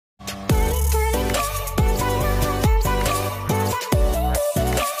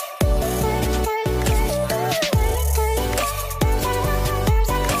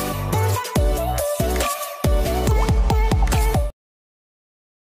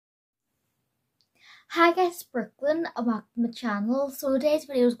Hi guys, Brookelynne, and welcome to my channel. So today's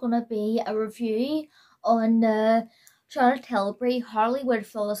video is going to be a review on the Charlotte Tilbury Hollywood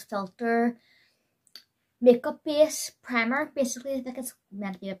Flawless Filter makeup base primer. Basically, I think it's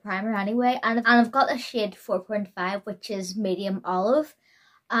meant to be a primer anyway. And I've got the shade 4.5, which is medium olive.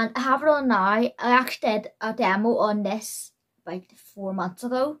 And I have it on now. I actually did a demo on this about 4 months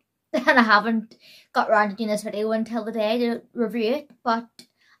ago. And I haven't got around to doing this video until today to review it. But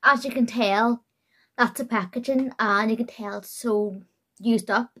as you can tell, that's the packaging, and you can tell it's so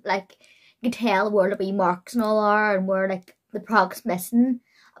used up. Like, you can tell where the wee marks and all are, and where like the product's missing.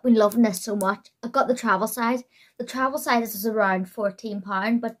 I've been loving this so much. I've got the travel size. The travel size is around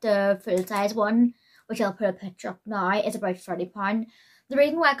 £14, but the full size one, which I'll put a picture up now, is about £30. The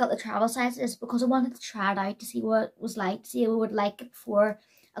reason why I got the travel size is because I wanted to try it out to see what it was like, to see if I would like it before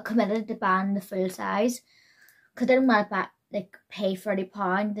I committed to buying the full size. Because I didn't want to pay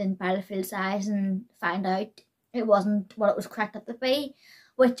 £30 and buy the full size and find out it wasn't what it was cracked up to be,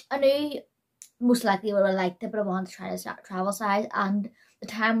 which I knew most likely would have liked it, but I wanted to try this travel size. And the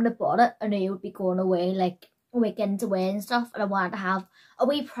time when I bought it, I knew it would be going away like weekends away and stuff, and I wanted to have a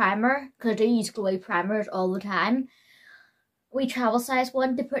wee primer, because I do use glowy primers all the time, a wee travel size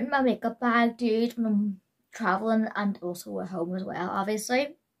one to put in my makeup bag, dude, when I'm traveling, and also at home as well,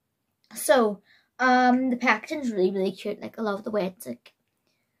 obviously. So the packaging is really cute. Like, I love the way it's like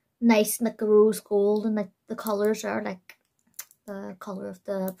nice and like a rose gold, and like the colours are like the colour of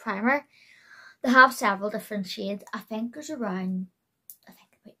the primer. They have several different shades. I think there's around, I think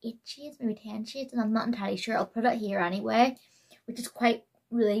about 8 shades, maybe 10 shades, and I'm not entirely sure. I'll put it here anyway, which is quite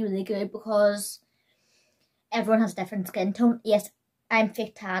really good because everyone has different skin tone. Yes, I'm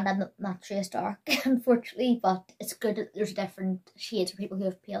fake tan, I'm not trace dark, unfortunately, but it's good that there's different shades for people who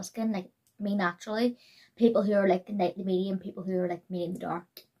have pale skin, like me naturally, people who are like lightly medium, people who are like medium dark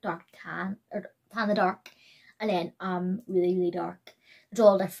tan, or tan the dark, and then really dark. There's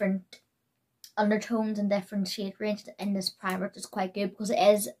all different undertones and different shade range in this primer, which is quite good because it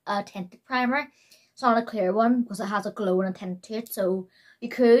is a tinted primer. It's not a clear one because it has a glow and a tint to it, so you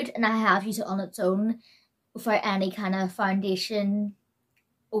could, and I have used it on its own without any kind of foundation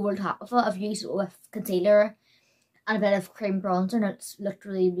over the top of it. I've used it with concealer and a bit of cream bronzer, and it's looked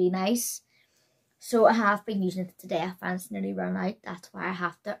really nice. So I have been using it today. I find it's nearly run out. That's why I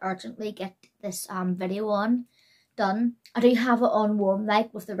have to urgently get this video done. I do have it on warm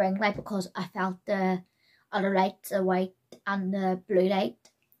light with the ring light because I felt the other lights, the white and the blue light,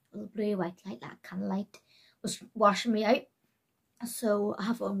 the blue white light, that kind of light, was washing me out. So I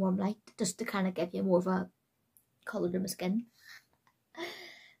have it on warm light just to kind of give you more of a colour to my skin.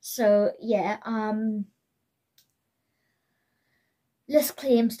 So yeah, this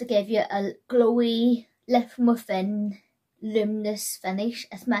claims to give you a glowy, lit from within, luminous finish.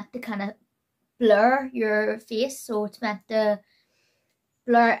 It's meant to kind of blur your face, so it's meant to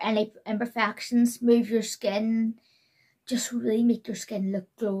blur any imperfections, smooth your skin, just really make your skin look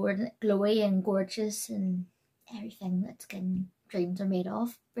glowy and gorgeous and everything that skin dreams are made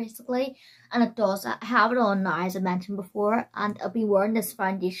of, basically. And it does. I have it on now, as I mentioned before, and I'll be wearing this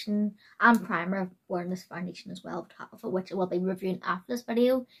foundation and primer. I'm wearing this foundation as well on top of it, which I will be reviewing after this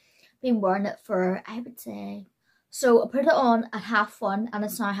video. I've been wearing it for, I would say, so I put it on at 1:30 and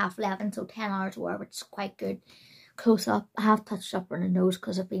it's now 11:30, so 10 hours wear, which is quite good. Close up, I have touched up on the nose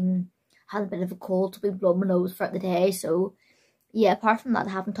because I've had a bit of a cold, so I've been blowing my nose throughout the day. So yeah, apart from that,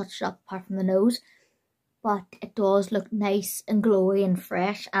 I haven't touched it up apart from the nose. But it does look nice and glowy and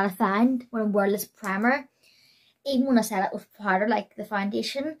fresh. And I find when I'm wearing this primer, even when I set it with powder like the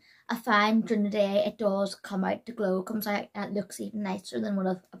foundation, I find during the day it does come out, the glow comes out, and it looks even nicer than when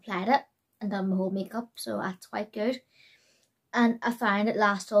I've applied it and done my whole makeup. So that's quite good. And I find it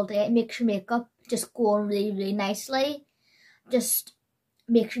lasts all day. It makes your makeup just go on really nicely. Just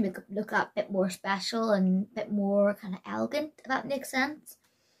makes your makeup look a bit more special and a bit more kind of elegant, if that makes sense.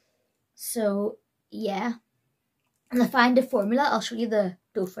 So yeah, and I find the formula, I'll show you the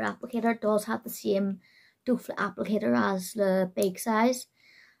doe foot applicator. It does have the same doe foot applicator as the big size,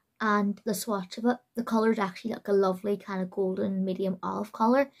 and the swatch of it, the colour is actually like a lovely kind of golden medium olive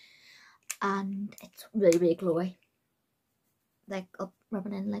colour, and it's really glowy, like up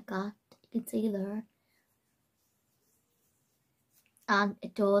rubbing in like that, you can see there. And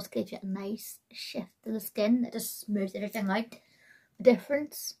it does give you a nice shift to the skin. It just smooths everything out. The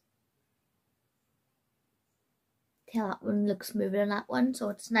difference, that one looks smoother than that one, so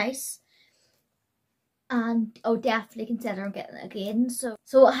it's nice. And I would definitely consider getting it again. So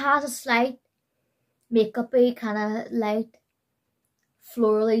it has a slight makeup-y kind of light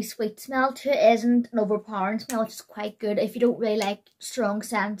florally sweet smell to it. Isn't an overpowering smell, which is quite good. If you don't really like strong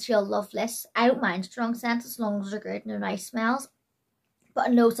scents, you'll love this. I don't mind strong scents as long as they're good and they're nice smells. But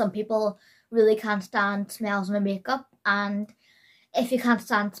I know some people really can't stand smells in their makeup, and if you can't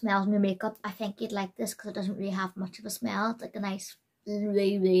stand smells in your makeup, I think you'd like this because it doesn't really have much of a smell. It's like a nice,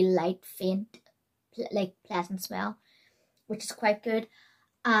 really, really light, faint, like pleasant smell, which is quite good.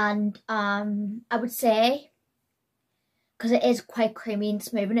 And I would say, because it is quite creamy and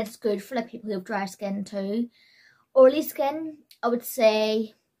smooth, and it's good for like people who have dry skin too. Oily skin, I would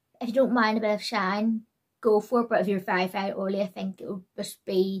say, if you don't mind a bit of shine, go for it. But if you're very oily, I think it would just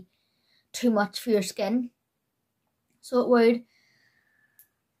be too much for your skin. So it would.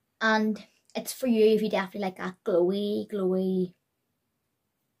 And it's for you if you definitely like that glowy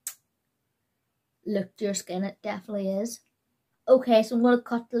look to your skin. It definitely is. Okay, so I'm going to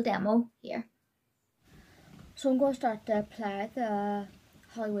cut the demo here. So I'm going to start to apply the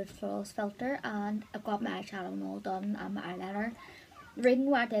Hollywood Flawless filter, and I've got my eyeshadow all done and my eyeliner. The reason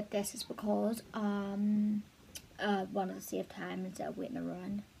why I did this is because I wanted to save time instead of waiting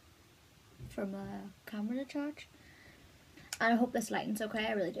around for my camera to charge. And I hope this lighting's okay,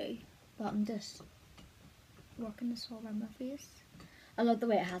 I really do. But I'm just working this all around my face. I love the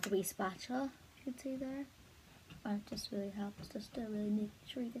way it has a wee spatula, you can see there. And it just really helps just to really make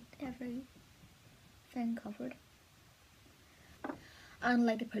sure you get everything covered. I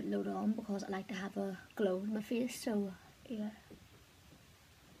like to put a load on because I like to have a glow in my face, so yeah.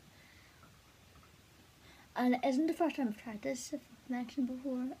 And it isn't the first time I've tried this, if I've mentioned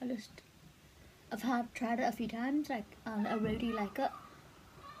before. I've tried it a few times, like, and I really like it.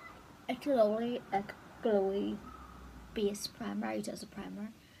 It's a lovely, like, glowy base primer. I use it as a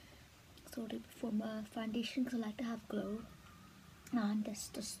primer. So I do before my foundation because I like to have glow. And this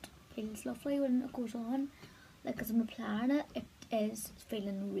just feels lovely when it goes on. Like, as I'm applying it, it is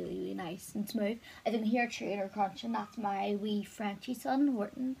feeling really nice and smooth. I can hear Trainer crunching. That's my wee Frenchy son,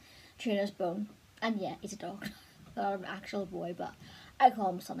 Horton, Trainer's bone. And yeah, he's a dog. Not an actual boy, but I call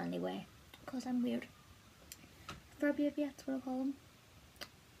him son anyway. Because I'm weird. Fur baby, that's what I call him.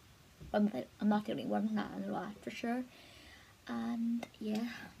 I'm not the only one, not in the lot for sure. And yeah,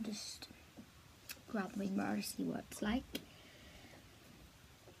 just grab my mirror to see what it's like.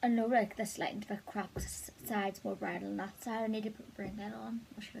 I know like this lighting's a bit crap because this side's more brighter than that side. I need to put a ring light on.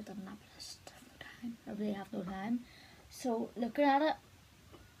 I should have done that, but I just have no time. I really have no time. So looking at it,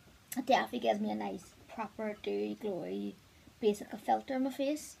 it definitely gives me a nice, proper, dewy, glowy, basic filter on my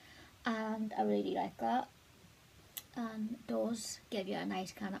face. And I really do like that. And it does give you a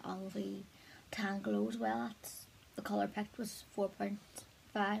nice kind of olivey tan glow as well. That's, the colour picked was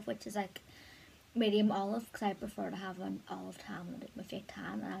 4.5, which is like medium olive, because I prefer to have an olive tan than my fake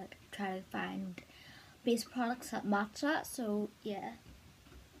tan, and I try to find base products that match that. So yeah,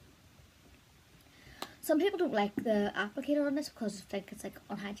 some people don't like the applicator on this because they think it's like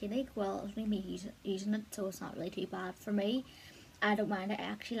unhygienic. Well, it's only me using it, so it's not really too bad for me. I don't mind it. I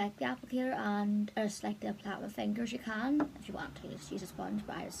actually like the applicator, and I just like to apply it with fingers. You can, if you want to, just use a sponge,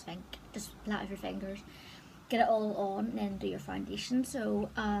 but I just think just apply it with your fingers, get it all on, and then do your foundation.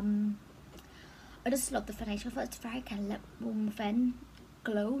 So I just love the finish of it. It's very kind of lip warm thin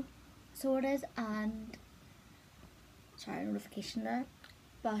glow, so it is. And sorry, notification there,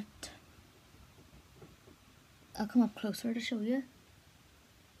 but I'll come up closer to show you.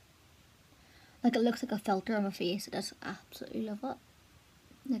 Like, it looks like a filter on my face. I just absolutely love it.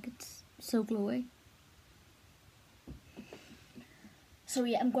 Like, it's so glowy. So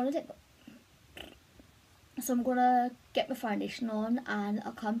yeah, I'm gonna get my foundation on, and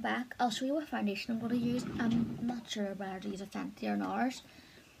I'll come back. I'll show you what foundation I'm gonna use. I'm not sure whether to use a Fenty or Nars,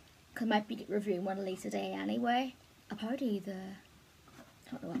 because I might be reviewing one of these today anyway. I'll probably do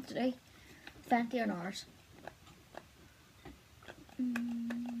I don't know what to do. Fenty or Nars.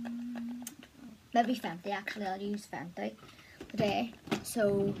 Maybe Fenty, actually. I'll use Fenty today.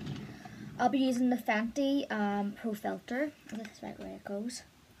 So I'll be using the Fenty Pro Filter. Is this right where it goes?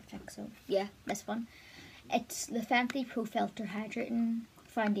 I think so. Yeah, this one. It's the Fenty Pro Filter Hydrating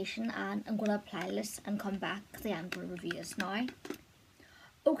Foundation, and I'm going to apply this and come back because I am going to review this now.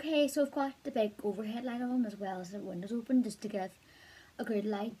 Okay, so I've got the big overhead light on as well as the windows open just to give a good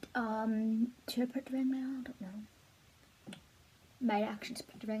light. Should I put the ring light on? I don't know. Might actually just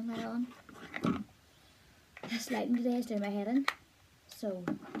put the ring light on. This lighting today is doing my head in, so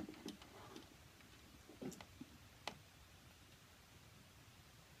I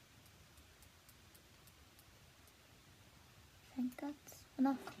think that's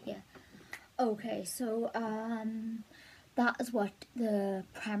enough. Yeah. Okay, so that is what the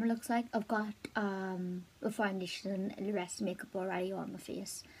primer looks like. I've got the foundation and the rest of the makeup already on my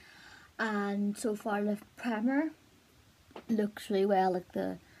face, and so far the primer looks really well, like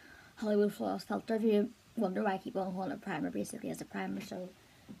the Hollywood Flawless filter. If you wonder why I keep on calling it primer, basically as a primer. So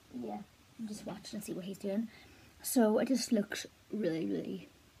yeah, I'm just watching and see what he's doing. So it just looks really, really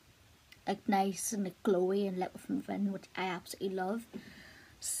like nice and like glowy and lit from within, which I absolutely love.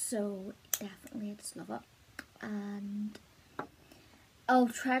 So definitely I just love it. And I'll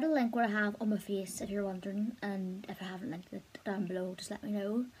try to link what I have on my face if you're wondering, and if I haven't linked it down below, just let me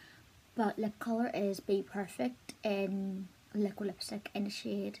know. But lip colour is Be Perfect in liquid lipstick in the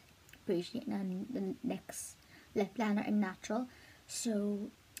shade Beige, and the NYX lip liner in Natural.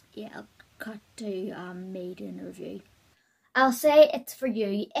 So yeah, I'll cut to me doing a review. I'll say it's for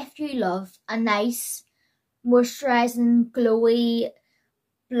you if you love a nice moisturising, glowy,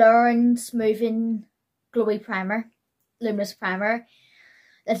 blurring, smoothing, glowy primer, luminous primer.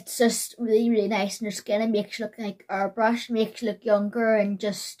 It's just really, really nice in your skin and makes you look like airbrush, makes you look younger and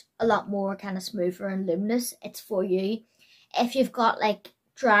just a lot more kind of smoother and luminous. It's for you. If you've got like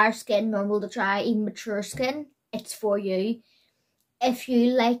drier skin, normal to dry, even mature skin, it's for you. If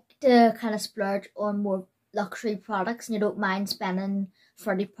you like to kind of splurge on more luxury products and you don't mind spending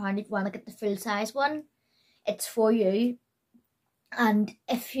 £30 if you want to get the full size one, it's for you. And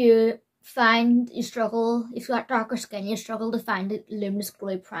if you find you struggle, if you've got darker skin, you struggle to find a luminous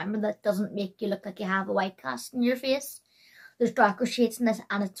glowy primer that doesn't make you look like you have a white cast in your face, there's darker shades in this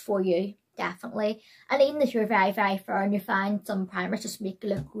and it's for you, definitely. And even if you're very, very fair and you find some primers just make you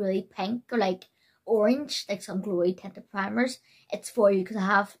look really pink or like orange, like some glowy tinted primers, it's for you because I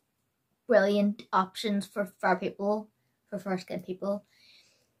have brilliant options for fair people, for fair skin people.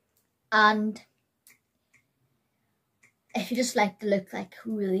 And if you just like to look like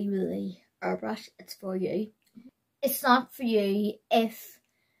really, really airbrush, it's for you. It's not for you if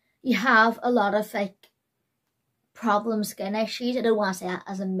you have a lot of like problem skin issues. I don't want to say that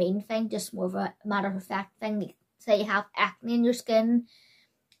as a main thing, just more of a matter of fact thing. Like, say you have acne in your skin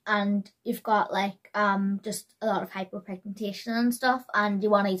and you've got like just a lot of hyperpigmentation and stuff, and you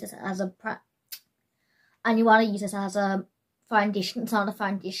want to use this as a foundation. It's not a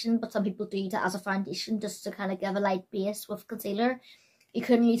foundation, but some people do use it as a foundation just to kind of give a light base with concealer. You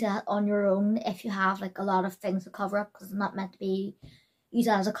couldn't use it on your own if you have like a lot of things to cover up, because it's not meant to be used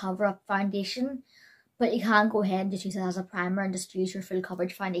as a cover up foundation. But you can go ahead and just use it as a primer and just use your full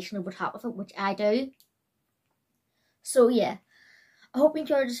coverage foundation over top of it, which I do. So yeah, I hope you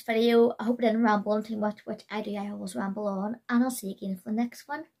enjoyed this video. I hope I didn't ramble on too much, which I do, I always ramble on. And I'll see you again for the next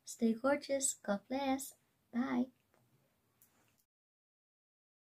one. Stay gorgeous. God bless. Bye.